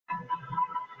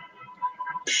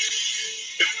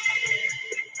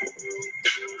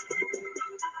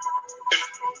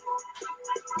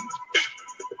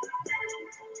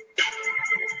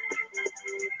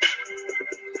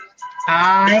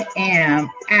I am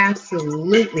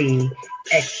absolutely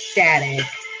ecstatic.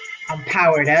 I'm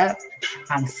powered up.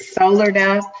 I'm solared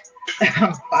up.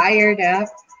 I'm fired up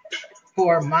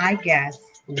for my guest,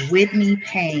 Whitney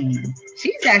Payne.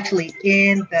 She's actually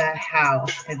in the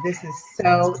house, and this is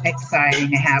so exciting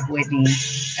to have Whitney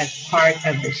as part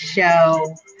of the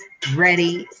show.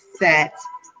 Ready, set,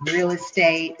 real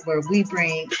estate, where we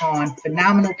bring on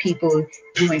phenomenal people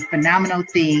doing phenomenal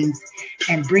things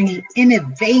and bringing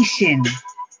innovation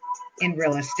in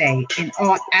real estate in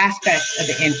all aspects of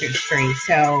the industry.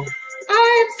 So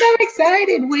I'm so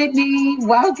excited, Whitney.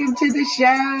 Welcome to the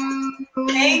show.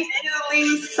 Thank you,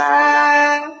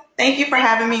 Lisa. Thank you for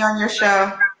having me on your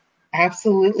show.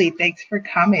 Absolutely. Thanks for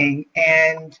coming.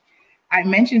 And I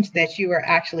mentioned that you are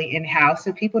actually in-house,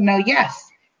 so people know, yes,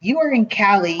 you are in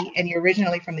Cali and you're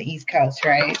originally from the East Coast,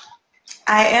 right?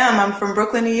 I am. I'm from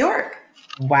Brooklyn, New York.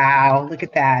 Wow, look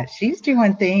at that. She's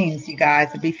doing things, you guys.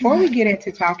 Before we get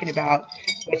into talking about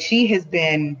what she has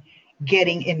been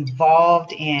getting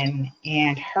involved in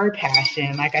and her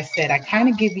passion, like I said, I kind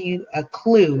of give you a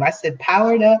clue. I said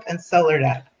powered up and solared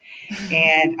up.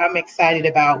 And I'm excited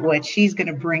about what she's going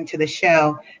to bring to the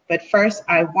show. But first,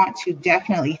 I want to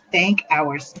definitely thank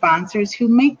our sponsors who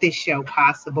make this show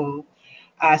possible.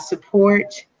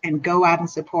 Support and go out and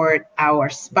support our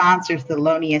sponsors,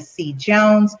 Thelonious C.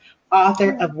 Jones,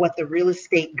 author of What the Real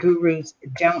Estate Gurus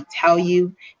Don't Tell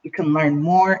You. You can learn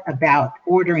more about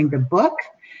ordering the book.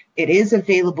 It is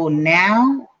available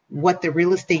now, What the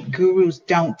Real Estate Gurus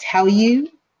Don't Tell You.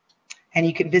 And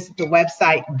you can visit the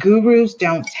website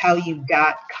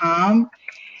gurusdon'ttellyu.com.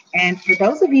 And for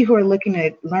those of you who are looking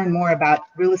to learn more about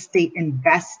real estate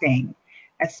investing,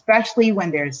 especially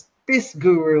when there's this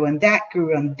guru and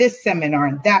this seminar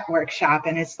and that workshop,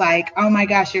 and it's like, oh my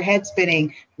gosh, your head's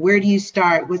spinning. Where do you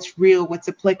start? What's real? What's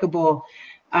applicable?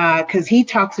 Because he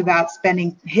talks about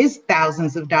spending his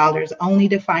thousands of dollars only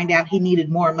to find out he needed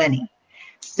more money.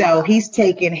 So he's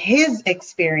taken his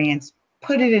experience,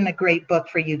 put it in a great book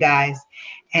for you guys.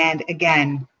 And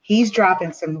again, he's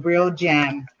dropping some real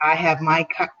gems. I have my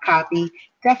copy.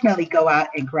 Definitely go out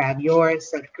and grab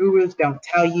yours. So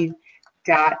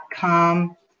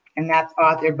gurusdon'ttellyu.com. And that's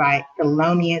authored by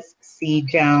Thelonious C.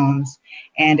 Jones.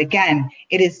 And again,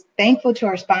 it is thankful to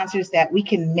our sponsors that we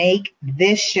can make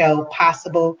this show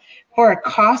possible for a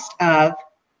cost of,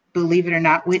 believe it or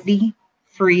not, Whitney,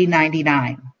 free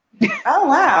 99. Oh,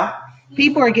 wow.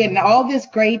 People are getting all this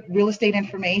great real estate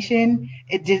information.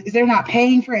 They're not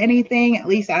paying for anything. At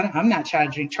least I'm not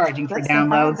charging for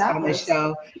downloads on the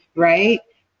show, right?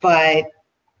 But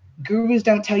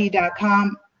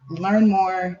gurusdon'ttellyu.com, learn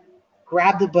more,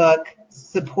 grab the book,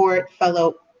 support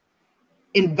fellow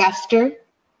investor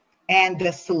and the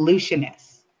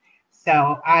solutionist.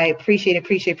 So I appreciate him.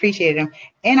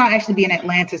 And I'll actually be in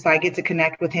Atlanta, so I get to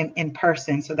connect with him in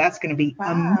person. So that's going to be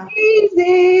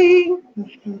amazing.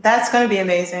 That's going to be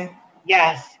amazing.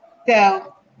 Yes.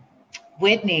 So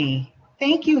Whitney,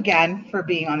 thank you again for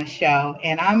being on the show.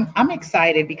 And I'm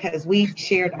excited because we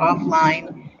shared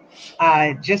offline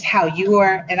just how you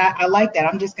are. And I like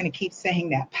that. I'm just going to keep saying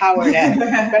that, powered up,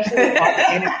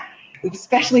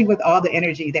 especially with all the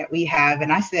energy that we have.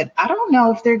 And I said, I don't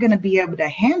know if they're going to be able to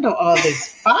handle all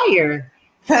this fire.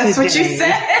 That's today. What you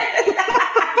said.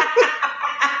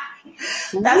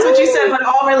 That's what you said. But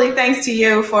all really thanks to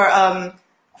you for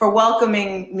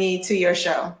welcoming me to your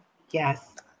show.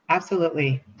 Yes,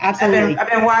 absolutely. I've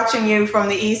been watching you from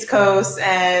the East Coast,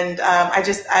 and I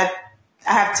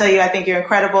have to tell you, I think you're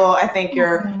incredible. I think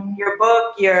your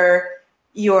book,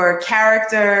 your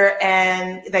character,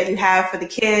 and that you have for the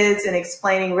kids and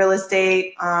explaining real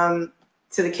estate to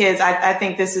the kids. I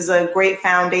think this is a great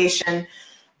foundation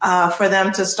for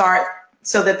them to start,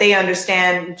 so that they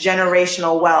understand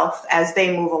generational wealth as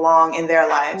they move along in their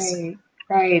lives.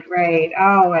 Right.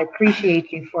 Oh, I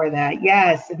appreciate you for that.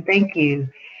 Yes, and thank you.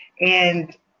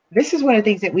 And this is one of the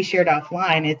things that we shared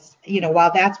offline. It's,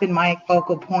 while that's been my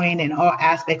focal point in all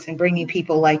aspects and bringing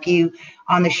people like you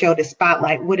on the show to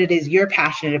spotlight what it is you're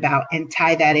passionate about and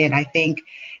tie that in, I think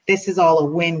this is all a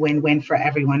win-win-win for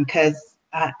everyone, because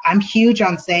I'm huge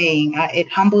on saying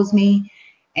it humbles me,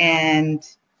 and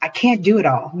I can't do it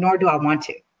all, nor do I want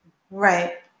to.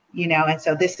 Right. And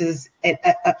so this is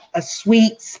a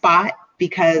sweet spot,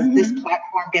 because this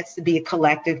platform gets to be a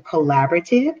collective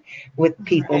collaborative with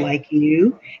people like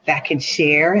you that can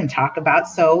share and talk about.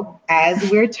 So as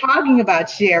we're talking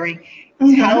about sharing,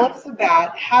 Tell us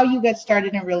about how you got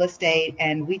started in real estate,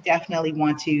 and we definitely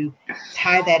want to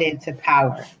tie that into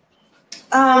power.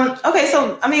 Okay,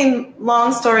 so I mean,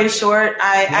 long story short,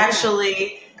 I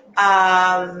actually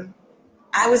I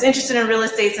was interested in real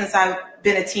estate since I've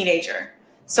been a teenager.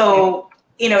 So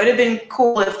it'd have been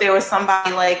cool if there was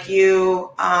somebody like you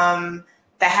that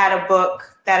had a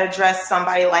book that addressed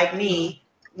somebody like me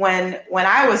when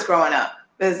I was growing up.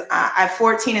 Because at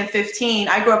 14 and 15,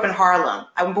 I grew up in Harlem.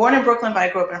 I'm born in Brooklyn, but I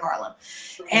grew up in Harlem.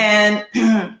 And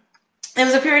it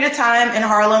was a period of time in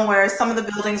Harlem where some of the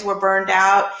buildings were burned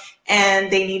out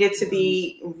and they needed to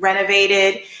be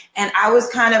renovated. And I was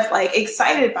kind of like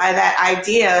excited by that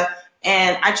idea.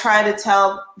 And I tried to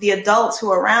tell the adults who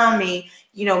were around me,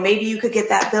 maybe you could get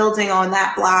that building on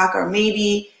that block, or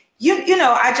maybe,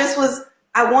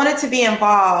 I wanted to be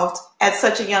involved at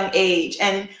such a young age.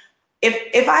 And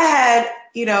if I had,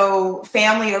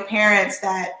 family or parents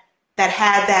that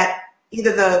had that,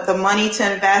 either the money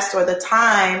to invest or the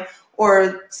time,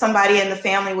 or somebody in the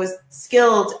family was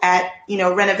skilled at,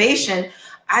 renovation,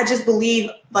 I just believe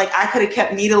like I could have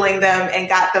kept needling them and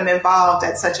got them involved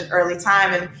at such an early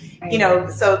time. And,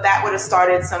 so that would have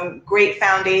started some great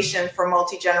foundation for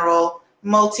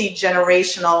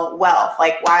multi-generational wealth,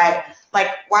 like why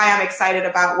I'm excited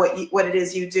about what it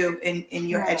is you do in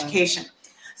your education.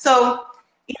 So,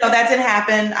 that didn't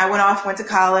happen. I went to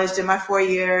college, did my 4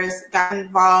 years, got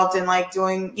involved in like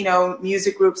doing,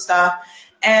 music group stuff.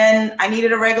 And I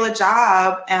needed a regular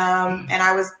job. And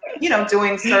I was,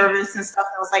 doing service and stuff.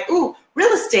 And I was like, ooh,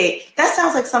 real estate. That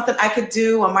sounds like something I could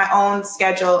do on my own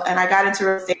schedule. And I got into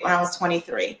real estate when I was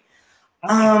 23.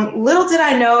 Little did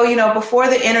I know, before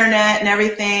the internet and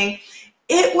everything,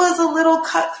 it was a little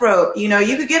cutthroat.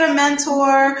 You could get a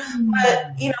mentor,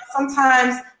 but,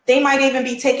 sometimes they might even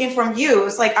be taken from you.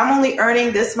 It's like, I'm only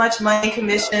earning this much money in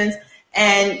commissions,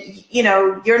 and,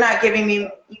 you're not giving me,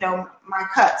 my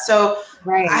cut. So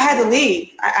I had to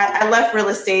leave. I left real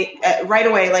estate right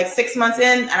away, like 6 months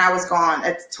in, and I was gone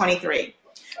at 23.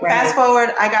 Fast forward,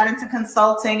 I got into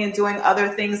consulting and doing other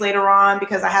things later on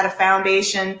because I had a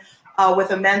foundation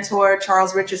with a mentor,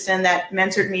 Charles Richardson, that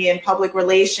mentored me in public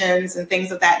relations and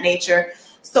things of that nature.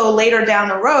 So later down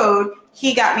the road,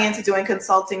 he got me into doing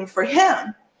consulting for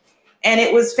him. And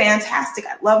it was fantastic.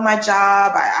 I love my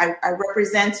job. I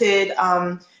represented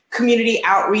community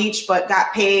outreach, but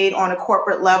got paid on a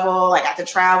corporate level. I got to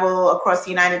travel across the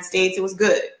United States. It was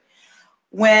good.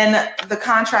 When the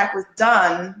contract was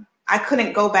done, I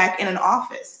couldn't go back in an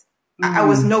office. I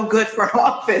was no good for an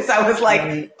office. I was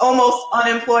like almost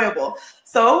unemployable.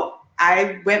 So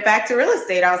I went back to real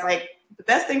estate. I was like, the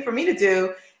best thing for me to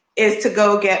do is to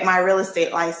go get my real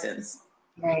estate license.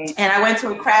 And I went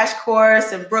to a crash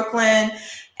course in Brooklyn,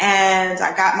 and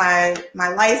I got my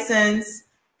license.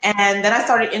 And then I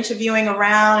started interviewing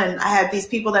around, and I had these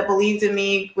people that believed in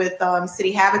me with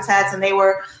City Habitats, and they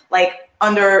were like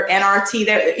under NRT.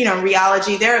 They're,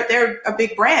 Realogy, they're a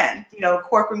big brand.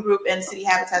 Corcoran Group and City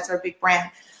Habitats are a big brand.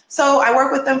 So I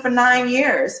worked with them for 9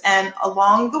 years, and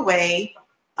along the way,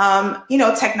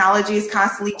 technology is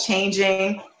constantly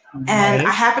changing, and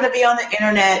I happened to be on the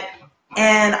internet.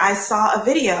 And I saw a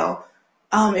video.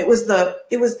 It was the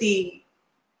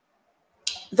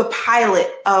pilot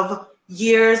of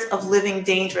Years of Living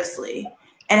Dangerously,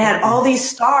 and it had all these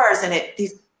stars in it,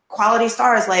 these quality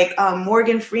stars like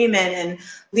Morgan Freeman and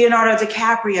Leonardo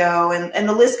DiCaprio, and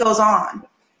the list goes on.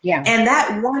 And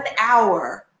that 1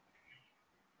 hour,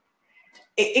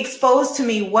 it exposed to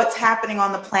me what's happening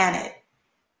on the planet,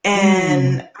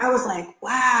 and I was like,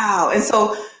 wow. And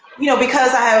so,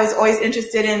 because I was always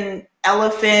interested in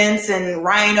elephants and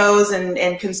rhinos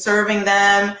and conserving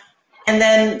them, and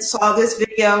then saw this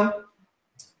video,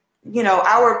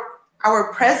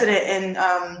 our president and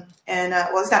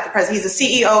well, it's not the president, he's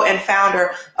the CEO and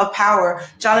founder of Power,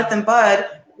 Jonathan Budd,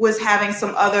 was having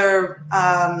some other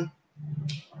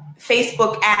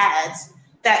Facebook ads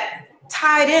that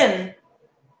tied in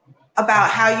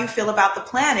about how you feel about the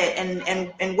planet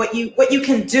and what you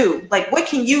can do, like what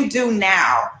can you do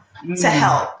now to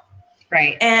help.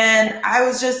 And I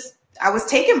was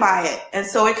taken by it. And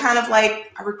so it kind of like,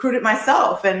 I recruited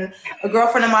myself, and a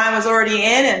girlfriend of mine was already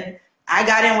in, and I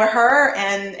got in with her.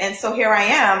 And so here I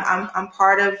am. I'm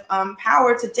part of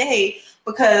Power today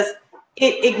because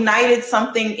it ignited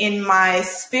something in my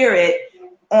spirit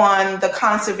on the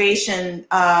conservation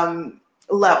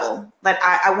level that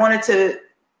I wanted to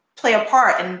play a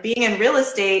part. And being in real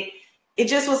estate, it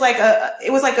just was like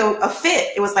a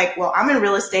fit. It was like, well, I'm in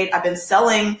real estate. I've been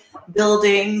selling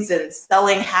buildings and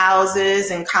selling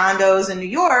houses and condos in New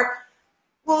York.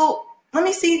 Well, let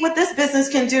me see what this business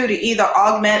can do to either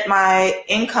augment my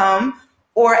income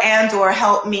or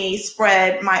help me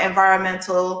spread my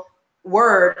environmental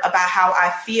word about how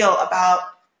I feel about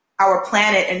our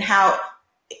planet and how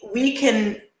we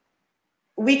can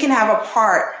have a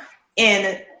part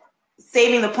in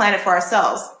saving the planet for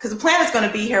ourselves, because the planet's going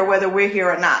to be here whether we're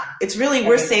here or not. It's really,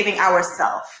 we're saving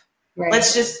ourselves. Right.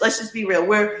 Let's just be real.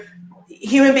 We're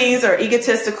human beings are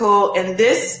egotistical, and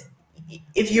this,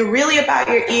 if you're really about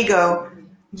your ego,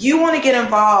 you want to get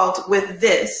involved with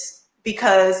this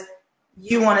because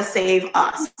you want to save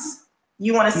us.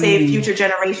 You want to save future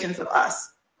generations of us.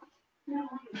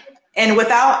 And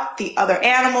without the other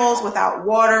animals, without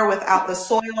water, without the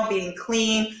soil being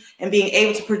clean and being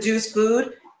able to produce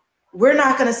food, we're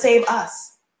not going to save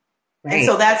us. Right. And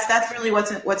so that's really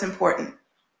what's important.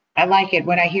 I like it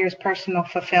when I hear personal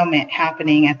fulfillment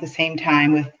happening at the same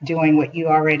time with doing what you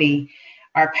already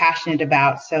are passionate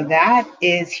about. So that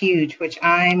is huge, which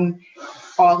I'm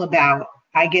all about.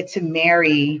 I get to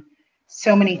marry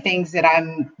so many things that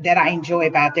I enjoy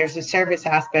about. There's a service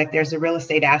aspect, there's a real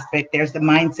estate aspect, there's the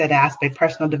mindset aspect,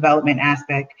 personal development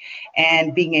aspect,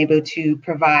 and being able to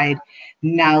provide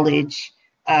knowledge,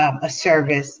 a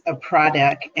service, a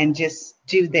product, and just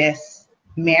do this,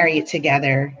 marry it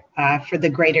together for the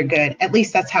greater good. At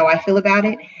least that's how I feel about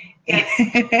it. Yes,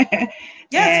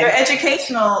 yes, your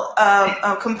educational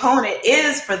component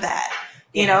is for that,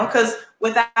 you know, because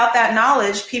without that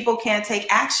knowledge, people can't take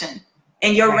action.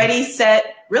 And your Ready,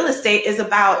 Set, Real Estate is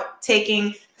about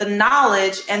taking the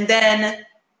knowledge and then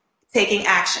taking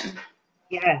action.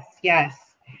 Yes, yes.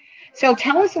 So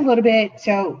tell us a little bit.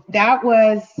 So that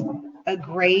was a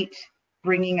great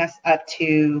bringing us up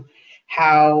to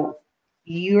how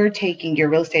you're taking your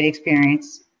real estate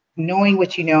experience, knowing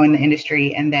what you know in the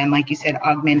industry, and then, like you said,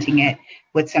 augmenting it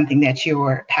with something that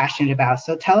you're passionate about.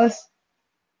 So tell us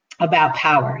about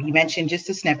Power. You mentioned just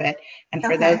a snippet. And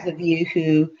for those of you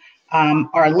who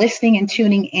are listening and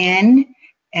tuning in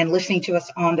and listening to us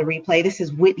on the replay, this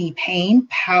is Whitney Payne,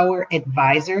 Power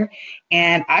Advisor.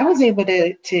 And I was able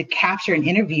to capture an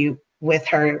interview with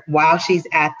her while she's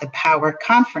at the Power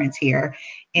Conference here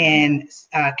in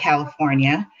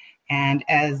California. And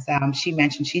as she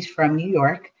mentioned, she's from New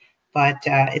York, but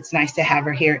it's nice to have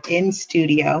her here in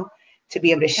studio to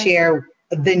be able to share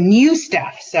the new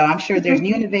stuff. So I'm sure there's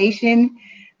new innovation.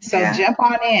 So jump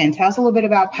on in. Tell us a little bit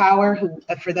about Power,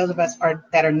 for those of us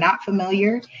that are not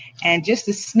familiar, and just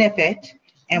a snippet.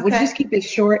 And we'll just keep it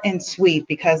short and sweet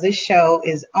because this show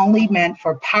is only meant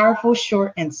for powerful,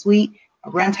 short, and sweet.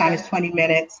 Runtime is 20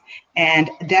 minutes.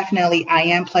 And definitely, I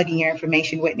am plugging your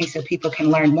information, Whitney, so people can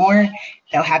learn more.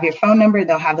 They'll have your phone number.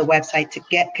 They'll have the website to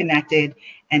get connected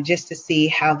and just to see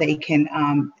how they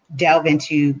can delve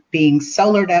into being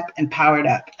solared up and powered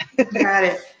up. Got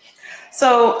it.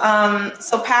 So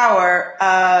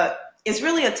Power is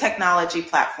really a technology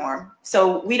platform.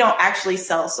 So we don't actually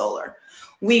sell solar.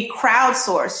 We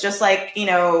crowdsource, just like, you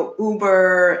know,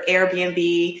 Uber,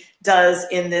 Airbnb does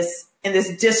in this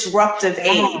disruptive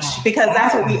age, because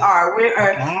that's what we are. We're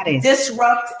a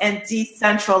disrupt and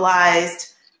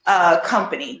decentralized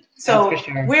company. So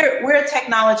we're a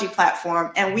technology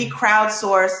platform, and we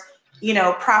crowdsource, you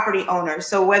know, property owners.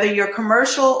 So whether you're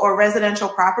commercial or residential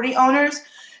property owners,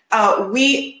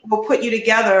 we will put you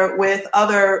together with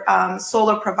other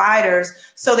solar providers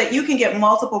so that you can get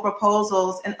multiple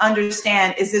proposals and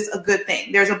understand, is this a good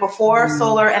thing? There's a before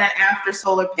solar and an after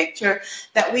solar picture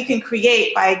that we can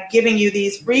create by giving you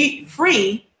these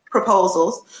free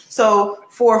proposals. So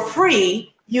for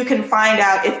free, you can find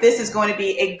out if this is going to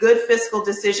be a good fiscal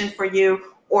decision for you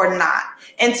or not.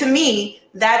 And to me,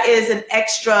 that is an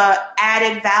extra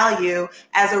added value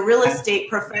as a real estate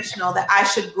professional that I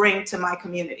should bring to my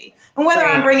community. And whether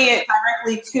I'm bringing it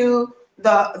directly to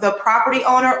the property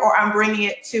owner or I'm bringing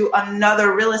it to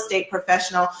another real estate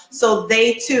professional so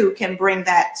they too can bring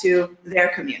that to their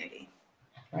community.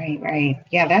 Right.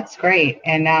 Yeah, that's great.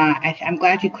 And I'm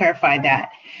glad you clarified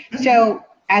that. So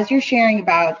as you're sharing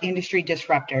about industry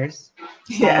disruptors,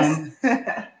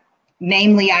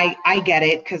 namely, I get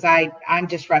it because I'm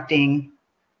disrupting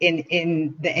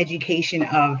in the education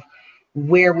of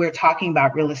where we're talking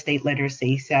about real estate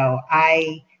literacy. So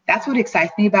that's what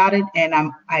excites me about it. And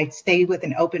I stay with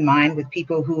an open mind with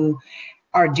people who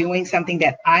are doing something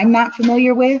that I'm not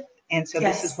familiar with. And so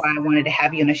this is why I wanted to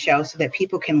have you on the show so that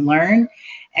people can learn.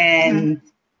 And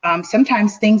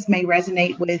sometimes things may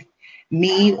resonate with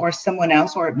me or someone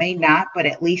else, or it may not, but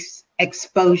at least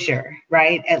exposure,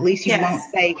 right? At least you won't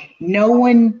say no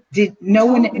one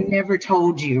never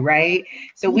told you, right?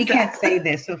 So we can't say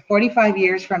this. So 45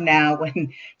 years from now,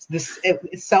 when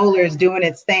solar is doing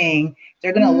its thing,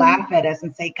 they're going to laugh at us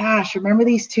and say, gosh, remember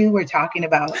these two were talking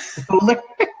about solar?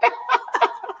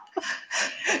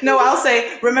 No, I'll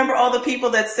say, remember all the people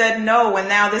that said no, and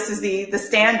now this is the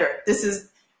standard. This is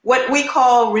what we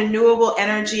call renewable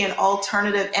energy and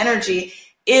alternative energy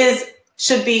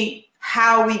should be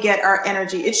how we get our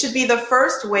energy. It should be the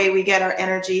first way we get our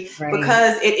energy, right,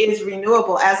 because it is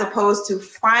renewable, as opposed to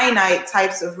finite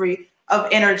types of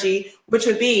energy, which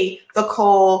would be the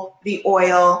coal, the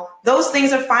oil. Those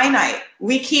things are finite.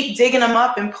 We keep digging them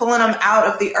up and pulling them out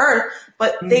of the earth,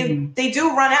 but they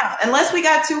do run out unless we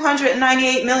got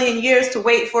 298 million years to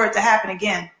wait for it to happen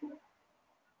again.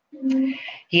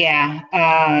 Yeah,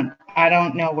 I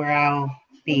don't know where I'll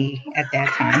be at that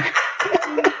time.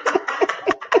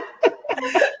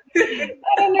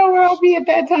 I don't know where I'll be at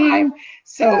that time.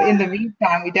 So in the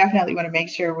meantime, we definitely want to make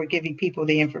sure we're giving people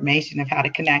the information of how to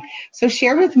connect. So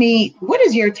share with me, what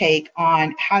is your take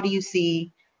on how do you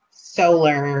see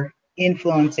solar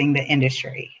influencing the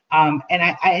industry? And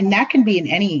that can be in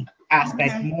any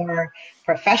aspect, more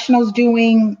professionals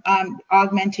doing,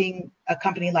 augmenting a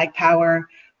company like Power,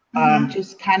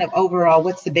 just kind of overall,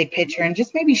 what's the big picture? And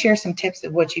just maybe share some tips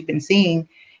of what you've been seeing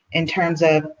in terms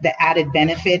of the added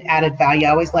benefit, added value.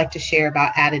 I always like to share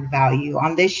about added value.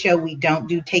 On this show, we don't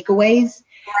do takeaways.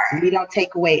 We don't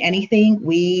take away anything.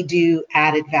 We do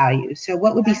added value. So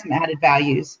what would be some added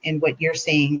values in what you're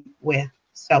seeing with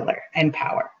solar and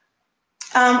Power?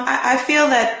 I feel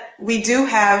that we do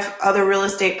have other real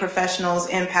estate professionals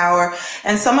in Power,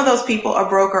 and some of those people are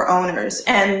broker owners.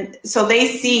 And so they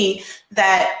see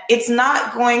that it's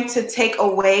not going to take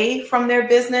away from their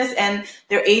business, and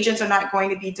their agents are not going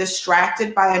to be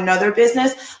distracted by another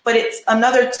business, but it's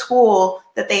another tool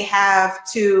that they have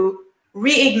to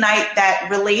reignite that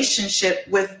relationship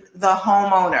with the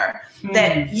homeowner.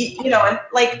 That, you know,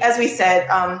 like, as we said,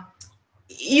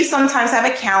 you sometimes have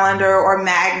a calendar or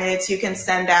magnets you can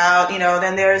send out, you know,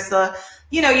 then there's the,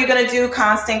 you know, you're going to do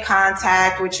constant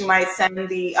contact, which you might send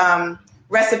the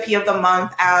recipe of the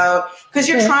month out, because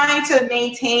you're trying to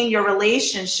maintain your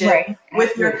relationship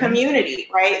with your community,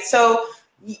 right? So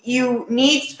you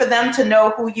need for them to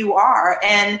know who you are.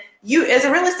 And you, as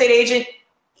a real estate agent,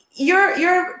 you're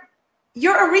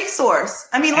a resource.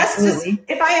 I mean,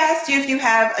 if I asked you if you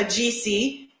have a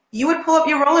GC, you would pull up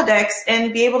your Rolodex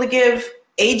and be able to give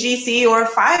a GC or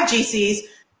 5 GCs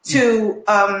to,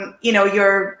 you know,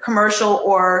 your commercial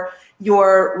or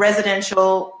your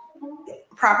residential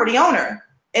property owner.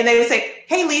 And they would say,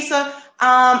 hey, Lisa,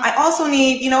 I also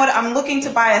need, you know what, I'm looking to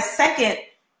buy a second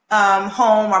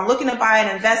home, or I'm looking to buy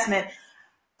an investment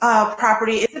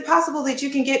property. Is it possible that you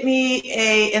can get me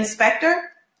a inspector?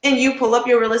 And you pull up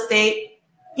your real estate,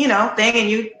 you know, thing, and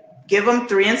you give them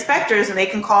 3 inspectors, and they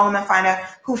can call them and find out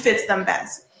who fits them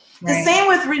best. The same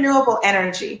with renewable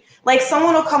energy. Like,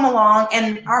 someone will come along,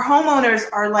 and our homeowners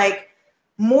are like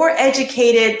more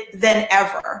educated than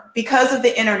ever because of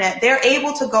the internet. They're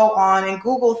able to go on and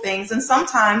Google things. And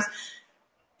sometimes,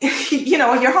 you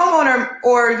know, your homeowner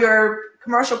or your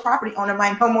commercial property owner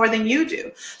might know more than you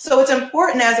do. So it's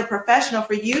important as a professional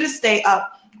for you to stay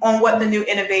up on what the new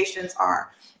innovations are.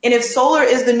 And if solar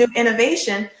is the new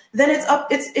innovation, then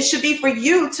it should be for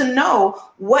you to know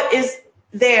what is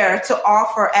there to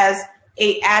offer as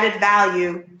a added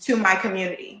value to my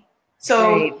community.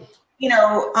 So, you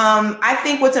know, I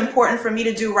think what's important for me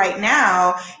to do right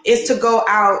now is to go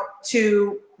out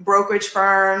to brokerage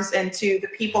firms and to the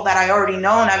people that I already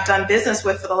know and I've done business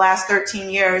with for the last 13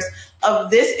 years of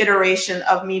this iteration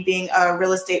of me being a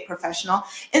real estate professional,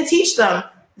 and teach them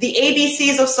the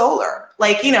ABCs of solar.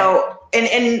 Like, you know,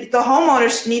 and the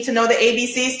homeowners need to know the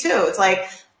ABCs too. It's like,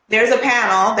 there's a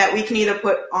panel that we can either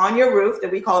put on your roof, that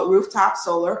we call it rooftop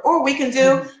solar, or we can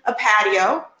do a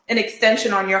patio, an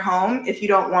extension on your home if you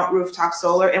don't want rooftop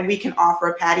solar, and we can offer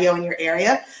a patio in your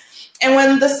area. And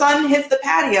when the sun hits the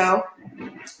patio,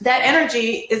 that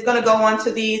energy is going to go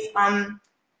onto these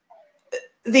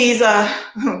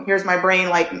here's my brain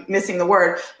like missing the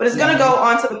word, but it's going to go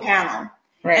onto the panel.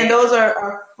 And those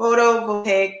are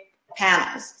photovoltaic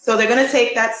panels. So they're going to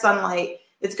take that sunlight,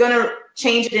 it's going to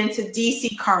change it into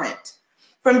DC current.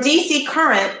 From DC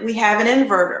current, we have an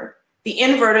inverter. The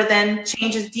inverter then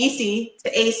changes DC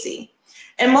to AC.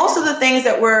 And most of the things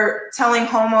that we're telling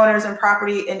homeowners and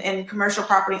property and commercial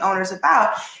property owners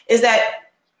about is that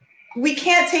we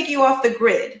can't take you off the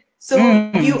grid. So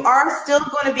you are still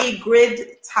going to be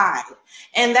grid tied.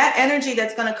 And that energy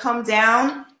that's going to come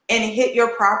down and hit your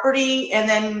property and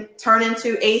then turn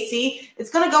into AC,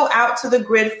 it's going to go out to the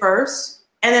grid first,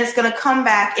 and then it's going to come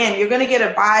back in. You're going to get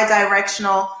a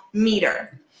bi-directional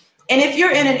meter. And if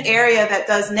you're in an area that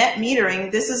does net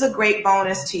metering, this is a great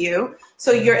bonus to you.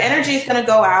 So your energy is going to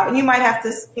go out, and you might have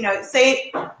to, you know,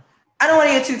 say, I don't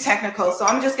want to get too technical, so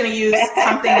I'm just going to use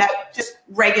something that just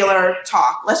regular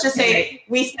talk. Let's just say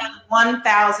we send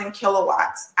 1,000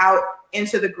 kilowatts out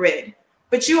into the grid,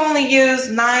 but you only use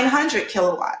 900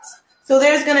 kilowatts. So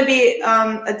there's going to be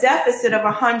a deficit of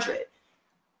 100.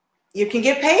 You can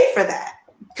get paid for that.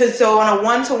 Because so on a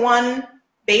one-to-one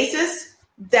basis,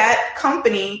 that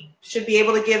company should be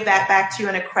able to give that back to you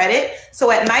in a credit.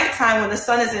 So at nighttime when the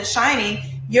sun isn't shining,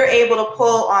 you're able to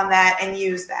pull on that and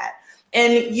use that.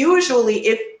 And usually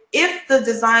if the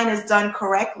design is done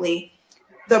correctly,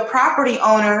 the property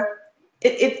owner,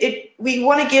 we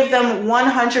want to give them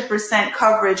 100%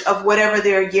 coverage of whatever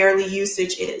their yearly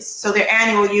usage is. So their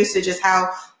annual usage is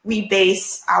how we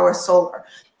base our solar.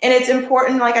 And it's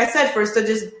important, like I said, for us to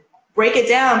just break it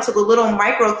down to the little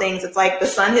micro things. It's like the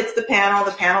sun hits the panel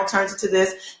turns into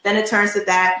this, then it turns to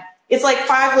that. It's like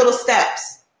 5 little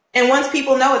steps. And once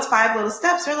people know it's 5 little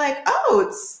steps, they're like, oh,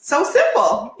 it's so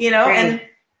simple, you know, right.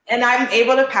 and I'm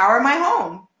able to power my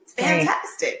home. It's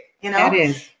fantastic, right. You know?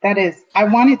 That is. I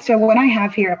wanted to, what I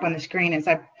have here up on the screen is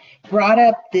I brought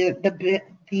up the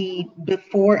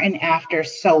before and after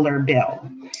solar bill.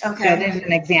 Okay. So there's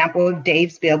an example of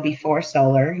Dave's bill before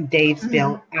solar, Dave's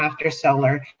bill after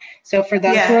solar. So for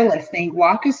those who are listening,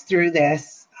 walk us through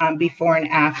this before and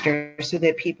after so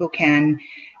that people can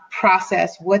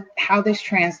process how this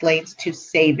translates to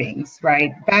savings,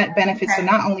 right? Benefits. So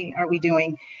not only are we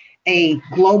doing a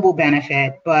global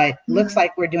benefit, but looks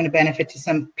like we're doing a benefit to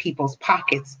some people's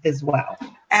pockets as well.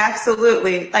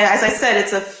 Absolutely. As I said,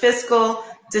 it's a fiscal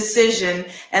decision,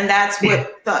 and that's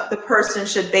what the person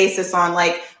should base this on.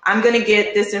 Like, I'm going to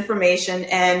get this information,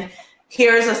 and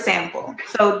here's a sample.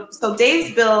 So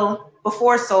Dave's bill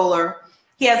before solar,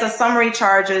 he has a summary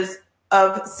charges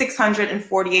of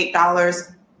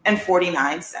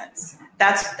 $648.49.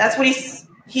 That's what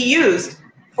he used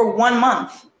for 1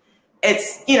 month.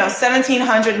 It's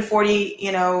 1,740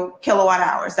 kilowatt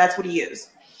hours. That's what he used.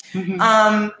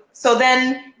 So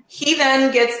then he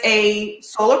gets a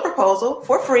solar proposal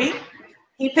for free.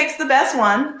 He picks the best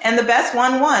one, and the best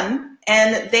one won.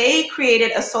 And they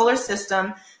created a solar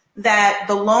system that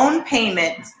the loan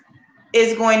payment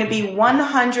is going to be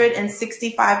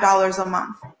 $165 a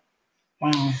month.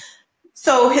 Wow.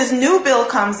 So his new bill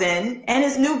comes in, and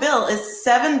his new bill is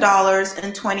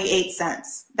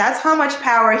 $7.28. That's how much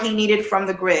power he needed from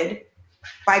the grid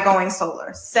by going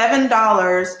solar,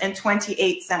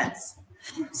 $7.28.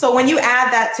 So when you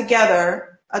add that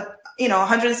together,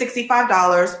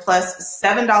 $165 plus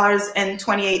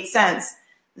 $7.28,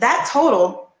 that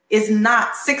total is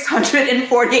not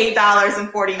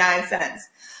 $648.49.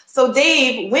 So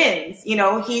Dave wins.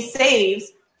 He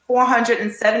saves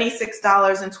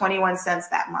 $476.21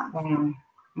 that month.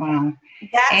 Wow.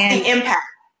 That's the impact.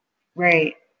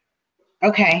 Right.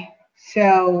 Okay.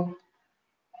 So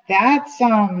that's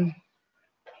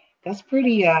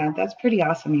pretty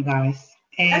awesome, you guys.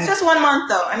 And that's just 1 month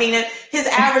though. I mean, his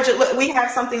average, we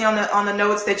have something on the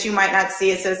notes that you might not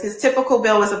see. It says his typical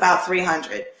bill was about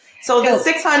 $300. So the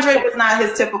 $600 was not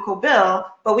his typical bill,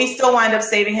 but we still wind up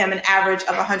saving him an average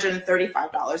of $135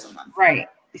 a month. Right.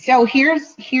 So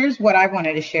here's what I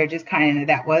wanted to share. Just kind of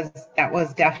that was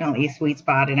definitely a sweet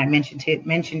spot, and I mentioned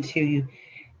to you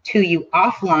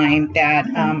offline that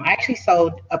I actually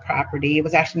sold a property. It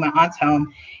was actually my aunt's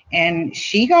home, and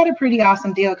she got a pretty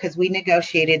awesome deal because we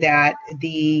negotiated that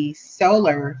the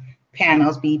solar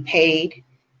panels be paid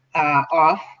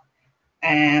off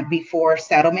before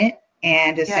settlement.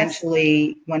 And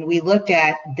essentially, when we looked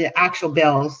at the actual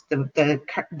bills,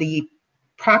 the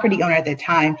property owner at the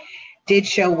time did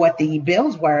show what the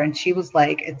bills were, and she was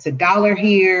like, it's $1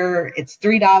 here, it's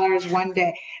 $3 one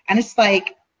day. And it's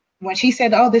like, when she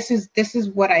said, oh, this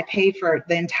is what I paid for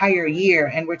the entire year,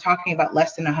 and we're talking about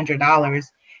less than $100,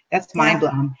 that's mind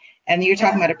blowing. And you're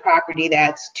talking about a property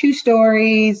that's 2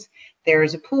 stories,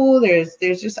 there's a pool, there's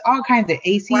just all kinds of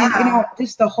AC,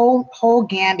 just the whole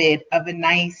gambit of a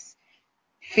nice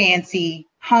fancy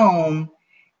home.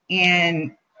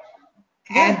 And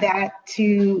add that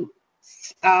to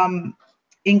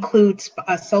includes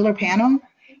a solar panel.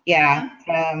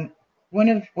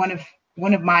 One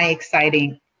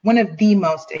of the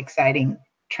most exciting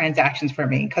transactions for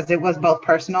me, because it was both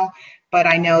personal, but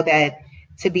I know that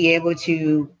to be able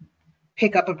to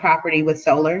pick up a property with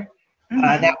solar,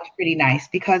 that was pretty nice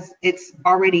because it's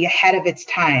already ahead of its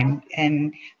time.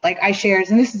 And like I shared,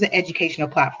 and this is an educational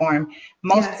platform,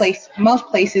 most places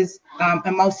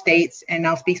in most states, and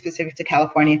I'll speak specific to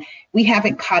California, we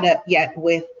haven't caught up yet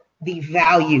with the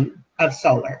value of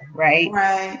solar, right?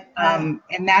 Right.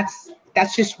 And that's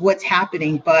just what's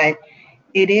happening. But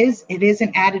it is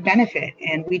an added benefit.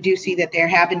 And we do see that there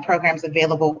have been programs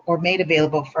available or made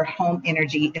available for home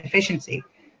energy efficiency.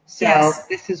 So Yes.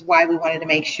 this is why we wanted to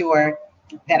make sure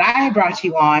that I brought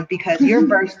you on, because you're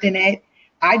versed in it.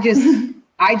 I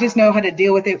just know how to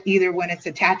deal with it, either when it's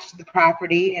attached to the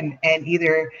property and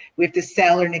either we have to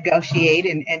sell or negotiate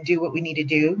and do what we need to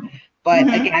do. But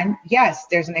again, yes,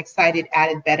 there's an excited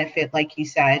added benefit, like you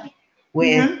said,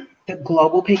 with the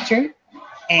global picture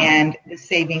and the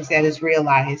savings that is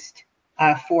realized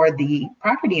for the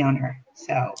property owner.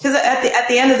 So, because at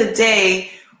the end of the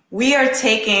day, we are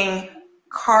taking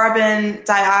carbon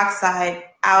dioxide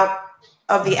out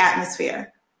of the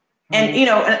atmosphere. And, you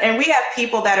know, and we have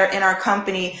people that are in our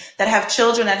company that have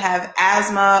children that have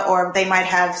asthma, or they might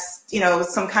have, you know,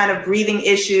 some kind of breathing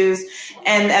issues.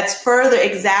 And that's further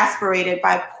exacerbated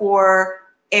by poor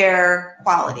air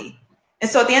quality. And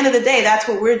so at the end of the day, that's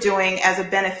what we're doing as a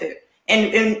benefit.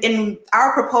 And in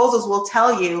our proposals will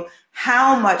tell you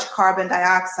how much carbon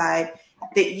dioxide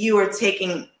that you are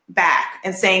taking back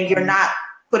and saying you're not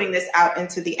putting this out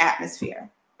into the atmosphere.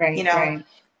 Right, you know, right.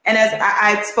 And as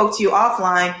I spoke to you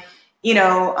offline, you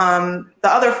know, the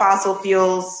other fossil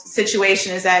fuels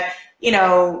situation is that, you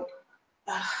know,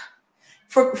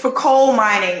 for coal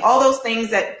mining, all those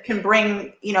things that can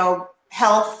bring, you know,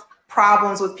 health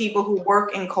problems with people who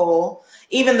work in coal,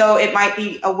 even though it might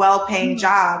be a well-paying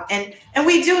job. And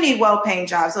we do need well-paying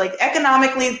jobs. Like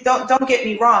economically, don't get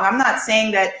me wrong. I'm not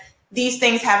saying that these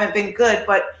things haven't been good,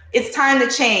 but it's time to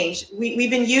change.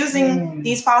 We've been using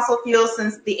these fossil fuels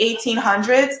since the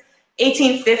 1800s,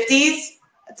 1850s,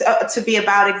 to be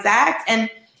about exact. And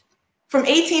from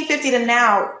 1850 to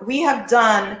now, we have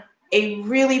done a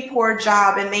really poor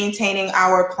job in maintaining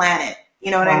our planet.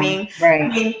 You know what I mean? Right. I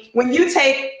mean, when you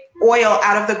take oil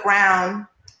out of the ground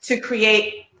to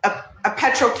create a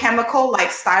petrochemical like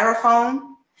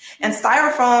styrofoam, and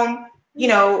styrofoam, you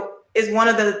know, is one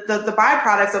of the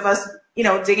byproducts of us, you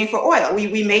know, digging for oil.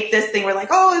 We make this thing, we're like,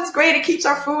 oh, it's great, it keeps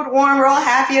our food warm, we're all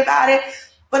happy about it.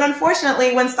 But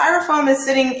unfortunately, when styrofoam is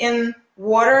sitting in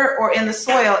water or in the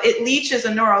soil, it leaches a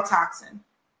neurotoxin.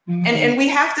 And we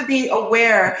have to be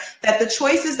aware that the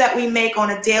choices that we make on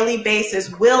a daily basis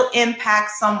will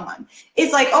impact someone.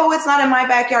 It's like, oh, it's not in my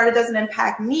backyard, it doesn't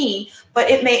impact me, but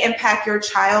it may impact your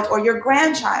child or your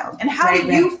grandchild. And how do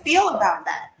you feel about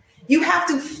that? You have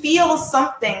to feel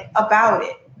something about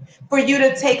it for you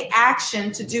to take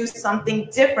action to do something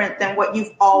different than what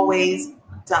you've always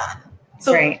done.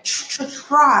 So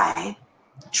try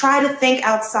to think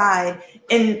outside,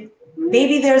 and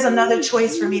maybe there's another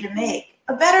choice for me to make.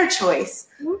 A better choice,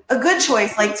 a good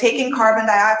choice, like taking carbon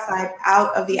dioxide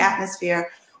out of the atmosphere.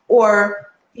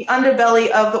 Or the underbelly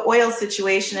of the oil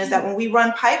situation is that when we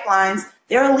run pipelines,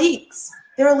 there are leaks.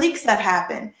 There are leaks that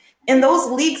happen. And those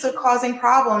leaks are causing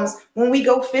problems when we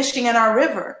go fishing in our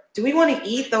river. Do we want to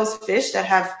eat those fish that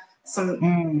have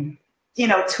some, you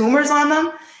know, tumors on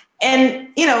them? And,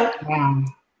 you know,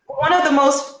 one of the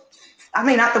most, I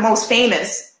mean, not the most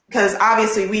famous, because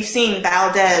obviously we've seen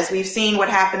Valdez, we've seen what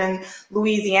happened in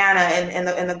Louisiana and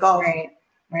in the Gulf.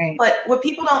 Right. But what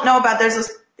people don't know about, there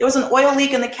was an oil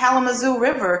leak in the Kalamazoo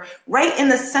River, right in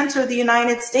the center of the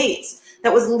United States,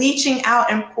 that was leaching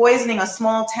out and poisoning a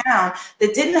small town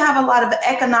that didn't have a lot of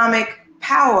economic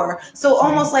power. So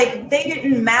almost like they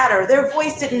didn't matter. Their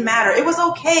voice didn't matter. It was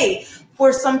okay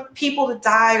for some people to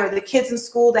die, or the kids in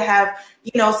school to have,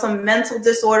 you know, some mental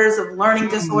disorders, of learning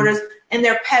disorders, and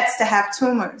their pets to have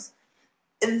tumors.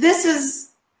 This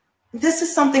is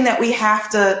something that we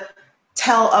have to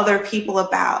tell other people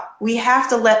about. We have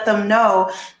to let them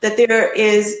know that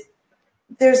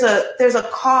there's a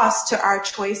cost to our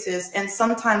choices, and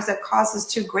sometimes that cost is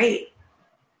too great.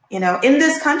 You know, in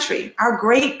this country, our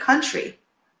great country,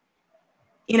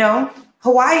 you know,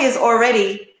 Hawaii is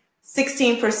already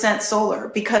 16% solar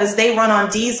because they run on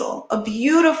diesel. A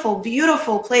beautiful,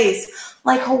 beautiful place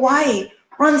like Hawaii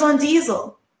runs on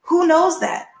diesel. Who knows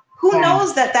that? Who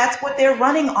knows that that's what they're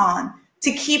running on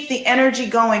to keep the energy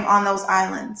going on those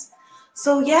islands?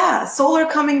 So yeah, solar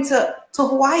coming to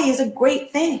Hawaii is a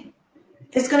great thing.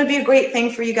 It's going to be a great thing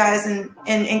for you guys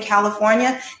in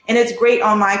California, and it's great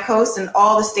on my coast and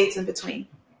all the states in between.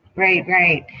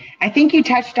 Right. I think you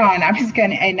touched on,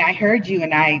 and I heard you,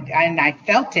 and I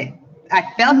felt it. I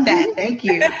felt that. Thank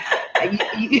you.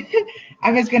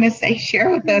 I was going to say, share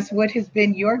with us what has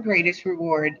been your greatest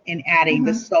reward in adding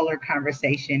the solar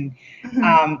conversation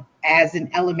as an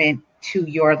element to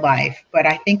your life. But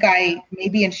I think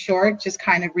maybe in short, just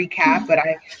kind of recap, but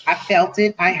I felt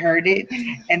it, I heard it,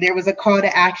 and there was a call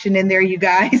to action in there, you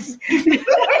guys.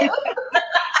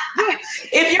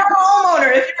 If you're a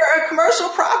homeowner, if you're a commercial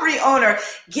property owner,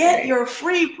 get your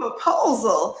free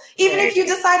proposal. Even if you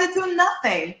decide to do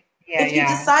nothing. If you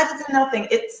decide to do nothing,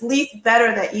 it's at least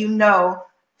better that you know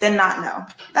than not know.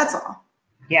 That's all.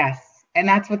 Yes. And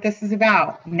that's what this is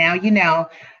about. Now you know.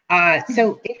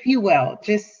 So if you will,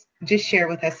 just share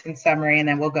with us in summary, and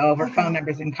then we'll go over phone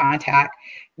numbers and contact.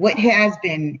 What has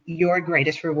been your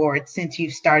greatest reward since you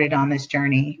started on this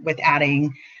journey with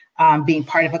adding, being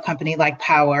part of a company like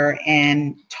Power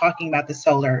and talking about the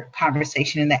solar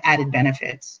conversation and the added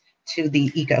benefits to the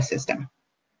ecosystem?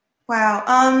 Wow.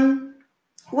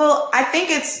 Well, I think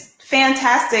it's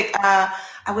fantastic. I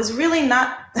was really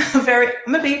not I'm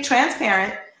gonna be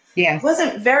transparent. Yes.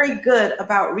 Wasn't very good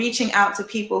about reaching out to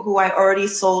people who I already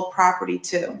sold property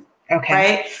to. Okay.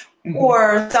 Right. Mm-hmm.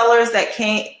 Or sellers that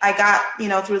I got,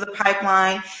 through the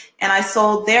pipeline, and I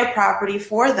sold their property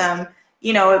for them.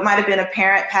 It might have been a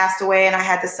parent passed away and I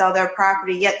had to sell their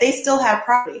property, yet they still have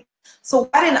property. So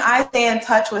why didn't I stay in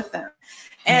touch with them?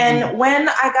 And when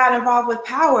I got involved with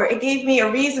Power, it gave me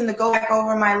a reason to go back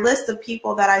over my list of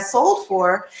people that I sold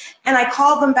for. And I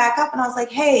called them back up and I was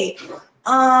like, hey, do you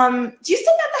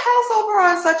still got the house over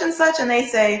on such and such? And they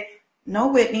say, no,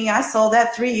 Whitney, I sold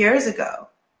that 3 years ago.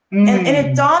 And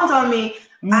it dawned on me,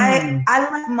 I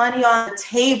left money on the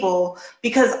table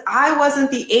because I wasn't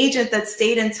the agent that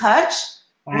stayed in touch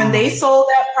when they sold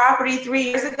that property 3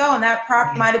 years ago. And that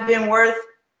property might have been worth,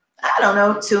 I don't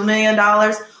know, $2 million.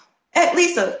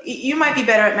 Lisa, you might be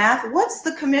better at math. What's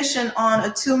the commission on a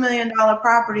 $2 million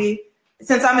property?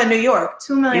 Since I'm in New York,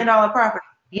 $2 million property.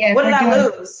 Yeah. What did I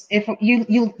lose? If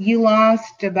you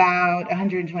lost about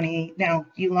 120. No,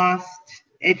 you lost.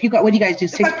 If you got, what do you guys do?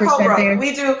 6% there.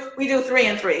 We do 3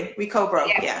 and 3. We co-broke.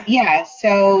 Yeah. Yeah.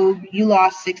 So you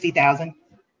lost $60,000.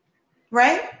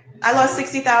 Right. I lost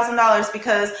 $60,000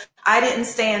 because I didn't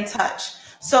stay in touch.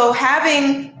 So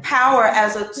having Power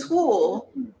as a tool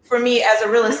for me as a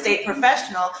real estate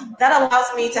professional, that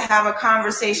allows me to have a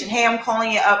conversation. Hey, I'm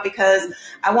calling you up because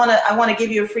I want to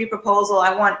give you a free proposal.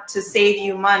 I want to save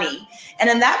you money. And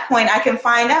in that point, I can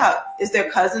find out, is their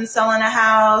cousin selling a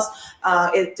house?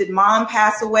 Did mom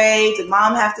pass away? Did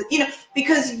mom have to,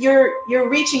 because you're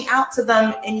reaching out to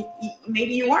them and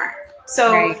maybe you weren't.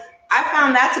 So right. I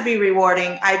found that to be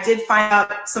rewarding. I did find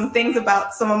out some things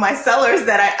about some of my sellers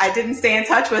that I didn't stay in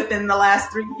touch with in the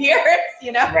last 3 years,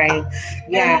 Right.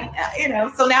 Yeah.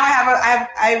 And, so now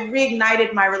I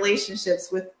reignited my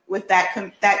relationships with that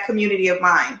community of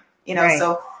mine, Right.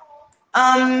 So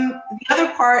the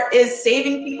other part is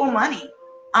saving people money.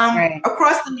 Right.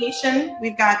 Across the nation,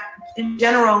 we've got, in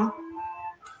general,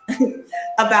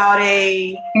 about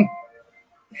a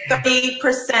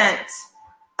 30%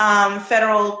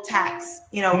 federal tax.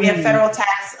 We have federal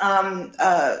tax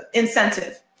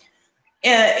incentive.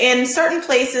 In certain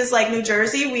places like New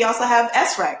Jersey, we also have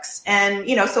SRECs. And,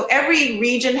 so every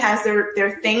region has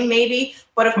their thing maybe,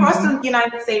 but across the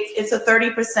United States, it's a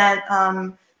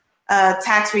 30%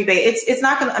 tax rebate. It's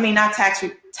not going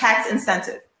to, tax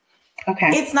incentive. Okay.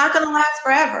 It's not going to last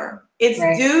forever. It's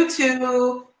right. due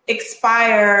to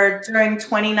expire during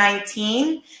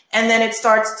 2019, and then it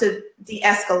starts to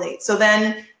de-escalate. So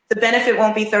then the benefit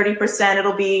won't be 30%.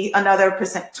 It'll be another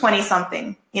percent, 20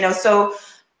 something, so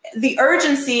the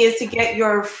urgency is to get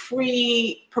your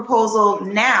free proposal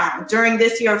now during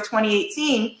this year of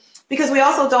 2018, because we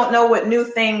also don't know what new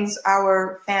things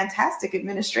our fantastic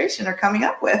administration are coming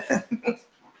up with.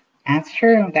 That's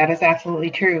true. That is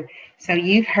absolutely true. So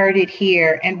you've heard it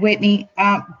here. And Whitney,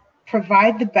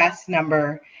 provide the best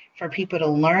number for people to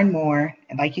learn more.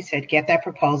 And like you said, get that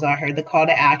proposal. I heard the call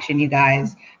to action, you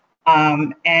guys.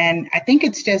 And I think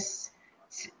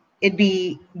it'd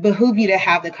behoove you to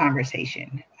have the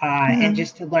conversation and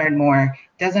just to learn more.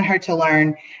 Doesn't hurt to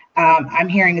learn. I'm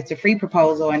hearing it's a free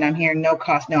proposal, and I'm hearing no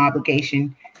cost, no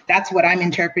obligation. That's what I'm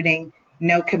interpreting.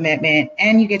 No commitment.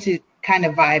 And you get to kind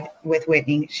of vibe with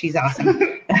Whitney. She's awesome.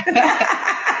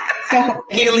 So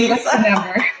what's the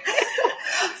number?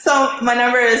 So my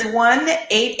number is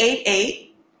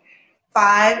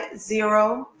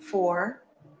 1-888-504.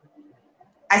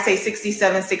 I say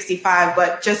 6765,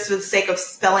 but just for the sake of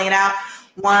spelling it out,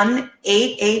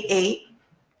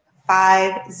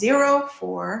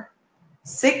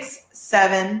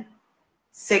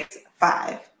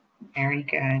 1-888-504-6765. Very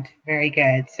good. Very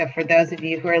good. So for those of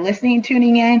you who are listening,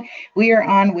 tuning in, we are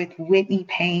on with Whitney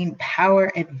Payne,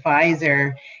 Power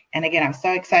Advisor. And again, I'm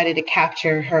so excited to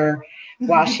capture her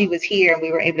while she was here.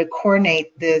 We were able to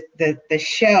coordinate the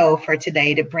show for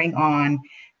today to bring on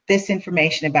this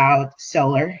information about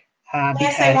solar. Can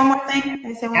I say one more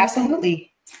thing?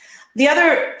 Absolutely. The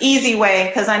other easy way,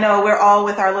 because I know we're all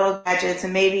with our little gadgets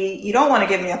and maybe you don't want to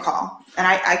give me a call, and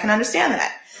I can understand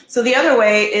that. So the other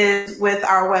way is with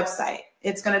our website.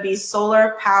 It's going to be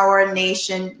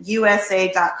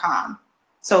solarpowernationusa.com.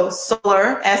 So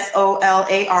solar,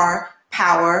 SOLAR,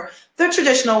 power, the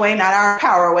traditional way, not our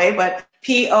power way, but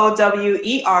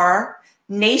POWER,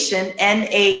 nation,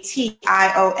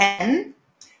 NATION,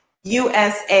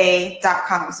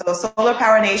 USA.com. So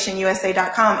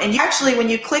solarpowernationusa.com. And you actually, when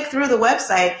you click through the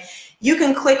website, you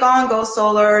can click on Go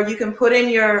Solar. You can put in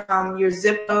your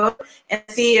zip code and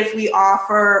see if we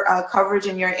offer coverage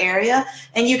in your area.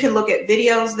 And you can look at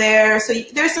videos there. So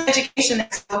there's some education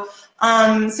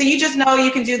there. So you just know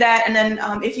you can do that. And then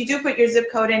if you do put your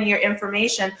zip code in and your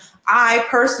information, I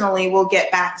personally will get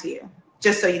back to you,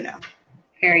 just so you know.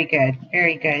 Very good.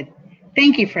 Very good.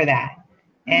 Thank you for that.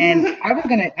 And I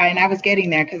was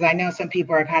getting there because I know some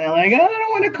people are kind of like, oh, I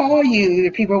don't want to call you. The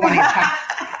people want to talk.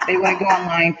 They want to go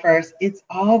online first. It's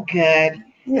all good.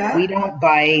 Yeah. We don't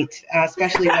bite,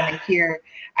 especially when they hear.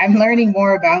 I'm learning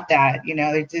more about that. You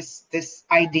know, there's just this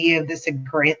idea of this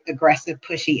aggressive,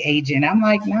 pushy agent. I'm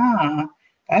like, nah,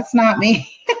 that's not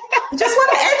me. Just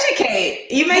want to educate.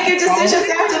 You make your decisions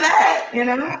after that, you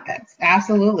know?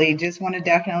 Absolutely. Just want to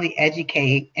definitely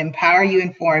educate, empower you,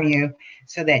 inform you,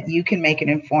 so that you can make an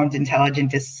informed,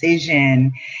 intelligent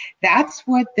decision. That's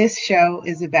what this show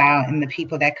is about, and the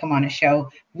people that come on the show.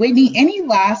 Whitney, any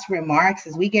last remarks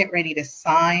as we get ready to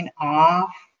sign off?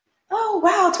 Oh,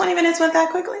 wow. 20 minutes went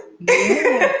that quickly?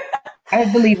 Yeah. I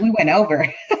believe we went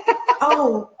over.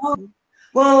 Oh.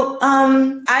 Well,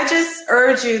 I just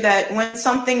urge you that when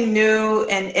something new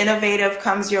and innovative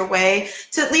comes your way,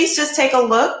 to at least just take a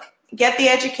look, get the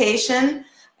education,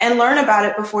 and learn about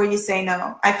it before you say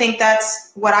no. I think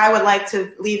that's what I would like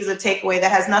to leave as a takeaway.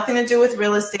 That has nothing to do with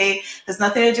real estate, has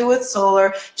nothing to do with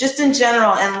solar, just in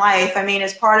general in life. I mean,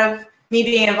 as part of me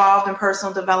being involved in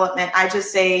personal development, I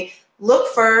just say, look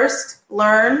first,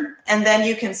 learn, and then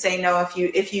you can say no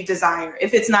if you desire,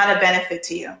 if it's not a benefit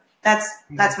to you. That's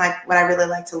what I really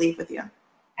like to leave with you.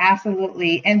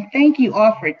 Absolutely. And thank you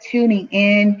all for tuning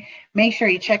in. Make sure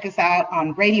you check us out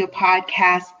on radio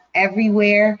podcasts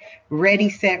everywhere, Ready,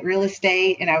 Set, Real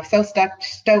Estate. And I was so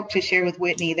stoked to share with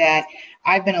Whitney that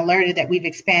I've been alerted that we've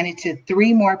expanded to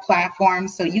 3 more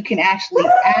platforms. So you can actually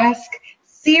ask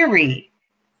Siri,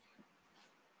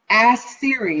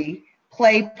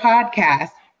 play podcast,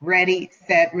 Ready,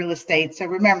 Set, Real Estate. So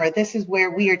remember, this is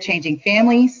where we are changing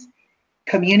families,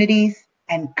 communities,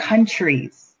 and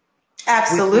countries.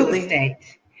 Absolutely.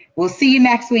 We'll see you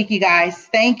next week, you guys.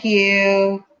 Thank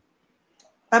you.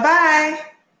 Bye-bye.